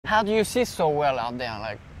How do you see so well out there?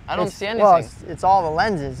 Like, I don't see anything. Well, it's all the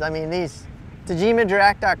lenses. I mean, these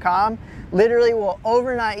TajimaDirect.com literally will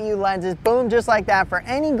overnight you lenses, boom, just like that, for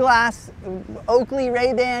any glass, Oakley,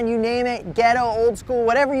 Ray-Ban, you name it, ghetto, old school,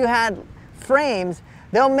 whatever you had, frames,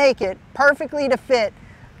 they'll make it perfectly to fit,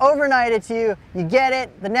 overnight it to you, you get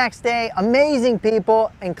it the next day, amazing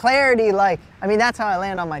people, and clarity, like, I mean, that's how I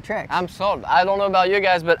land on my tricks. I'm sold. I don't know about you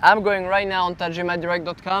guys, but I'm going right now on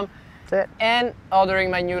TajimaDirect.com and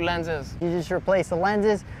ordering my new lenses. You just replace the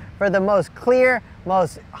lenses for the most clear,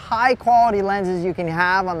 most high quality lenses you can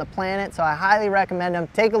have on the planet, so I highly recommend them.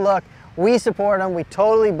 Take a look. We support them. We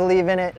totally believe in it.